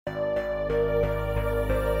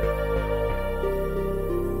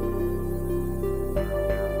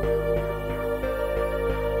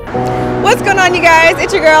What's going on, you guys?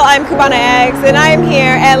 It's your girl, I'm Cubana X, and I am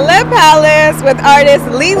here at Lip Palace with artist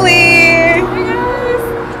Lily.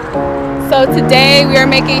 So today we are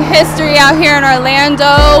making history out here in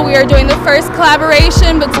Orlando. We are doing the first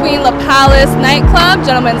collaboration between La Palace nightclub,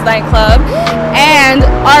 gentlemen's nightclub, and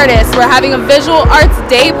artists. We're having a visual arts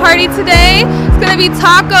day party today. It's gonna be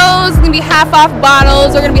tacos, it's gonna be half-off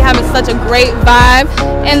bottles. We're gonna be having such a great vibe.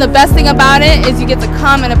 And the best thing about it is you get to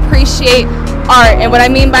come and appreciate art. And what I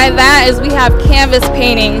mean by that is we have canvas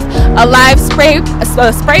paintings, a live spray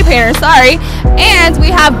painter, and we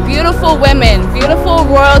have beautiful women, beautiful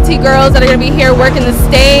royalty girls that are going to be here working the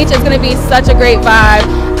stage. It's going to be such a great vibe.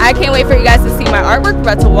 I can't wait for you guys to see my artwork. We're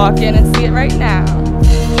about to walk in and see it right now.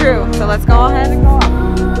 True. So let's go ahead and go on.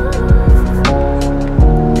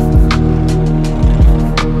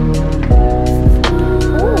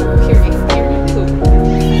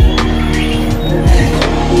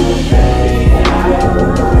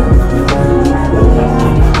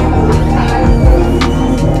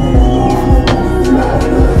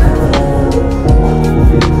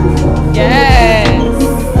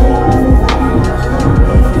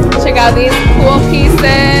 These cool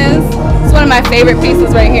pieces. It's one of my favorite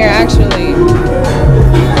pieces right here, actually.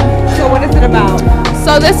 So what is it about?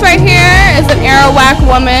 So this right here is an Arawak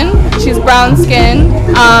woman. She's brown skinned,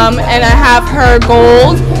 and I have her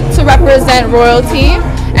gold to represent royalty.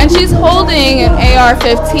 And she's holding an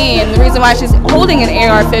AR-15. The reason why she's holding an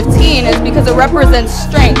AR-15 is because it represents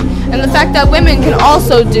strength. And the fact that women can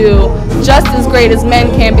also do just as great as men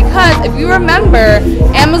can. Because if you remember,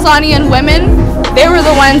 Amazonian women, they were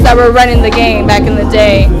the ones that were running the game back in the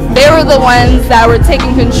day. They were the ones that were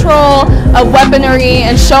taking control of weaponry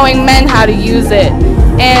and showing men how to use it.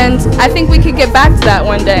 And I think we could get back to that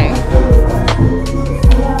one day.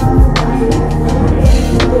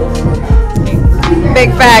 Big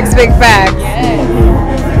facts, big facts. Yes.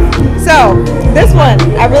 So, this one,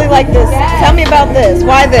 I really like this. Yes. Tell me about this.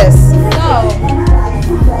 Why this? So,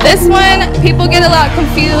 this one, people get a lot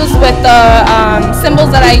confused with the symbols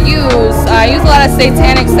that I use. I use a lot of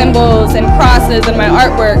satanic symbols and crosses in my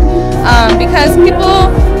artwork because people,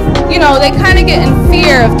 you know, they kind of get in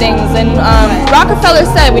fear of things. And Rockefeller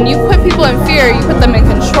said, when you put people in fear, you put them in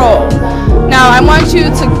control. Now, I want you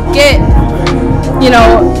to get, you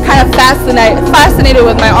know, kind of fascinated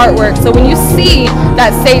with my artwork. So when you see that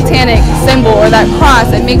satanic symbol or that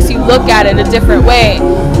cross, it makes you look at it a different way.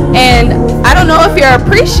 And I don't know if you're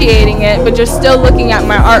appreciating it, but you're still looking at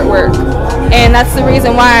my artwork. And that's the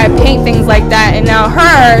reason why I paint things like that. And now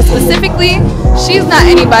her, specifically, she's not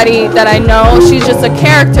anybody that I know. She's just a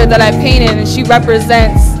character that I painted, and she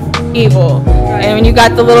represents evil. And when you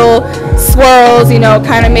got the little swirls, you know,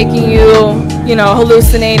 kind of making you, you know,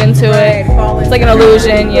 hallucinate into it. It's like an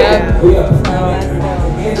illusion, yeah.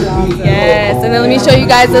 Yes, and then let me show you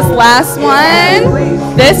guys this last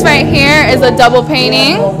one. This right here is a double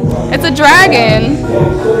painting. It's a dragon,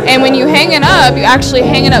 and when you hang it up, you actually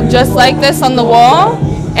hang it up just like this on the wall,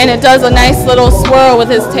 and it does a nice little swirl with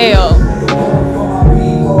his tail.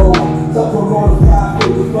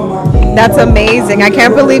 That's amazing. I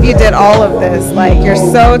can't believe you did all of this. Like, you're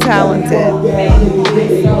so talented. Thank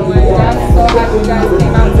you so much. I'm so happy you guys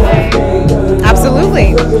came out today.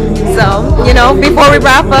 Absolutely. So, you know, before we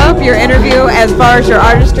wrap up your interview, as far as your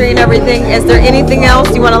artistry and everything, is there anything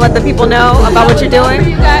else you want to let the people know about what you're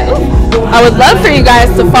doing? I would love for you guys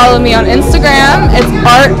to follow me on Instagram. It's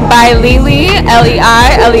Art by Lily,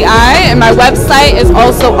 L-E-I, and my website is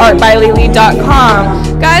also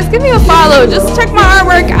artbylily.com. Guys, give me a follow. Just check my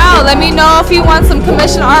artwork out. Let me know if you want some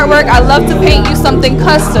commission artwork. I love to paint you something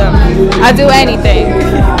custom. I do anything.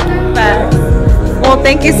 Well,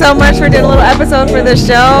 thank you so much for doing a little episode for the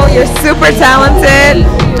show. You're super talented.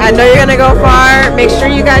 I know you're going to go far. Make sure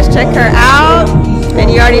you guys check her out. And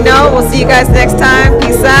you already know, we'll see you guys next time.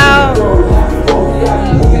 Peace out.